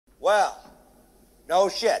Well, no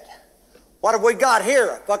shit. What have we got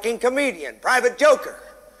here? A fucking comedian, private joker.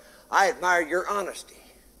 I admire your honesty.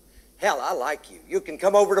 Hell, I like you. You can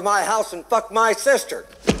come over to my house and fuck my sister.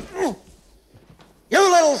 You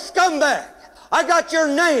little scumbag! I got your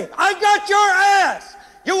name. I got your ass!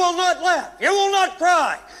 You will not laugh. You will not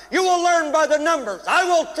cry. You will learn by the numbers. I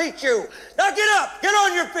will teach you. Now get up. Get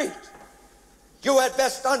on your feet. You had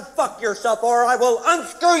best unfuck yourself or I will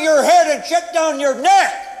unscrew your head and shut down your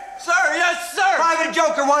neck. Sir, yes, sir. Private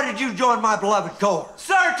Joker, why did you join my beloved corps?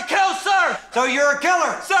 Sir, to kill, sir. So you're a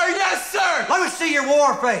killer? Sir, yes, sir. Let me see your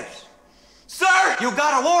war face. Sir. You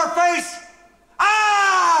got a war face?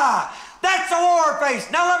 Ah! That's a war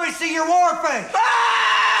face. Now let me see your war face.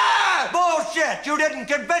 Ah! Bullshit. You didn't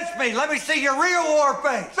convince me. Let me see your real war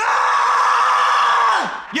face.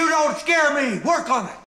 Ah! You don't scare me. Work on it.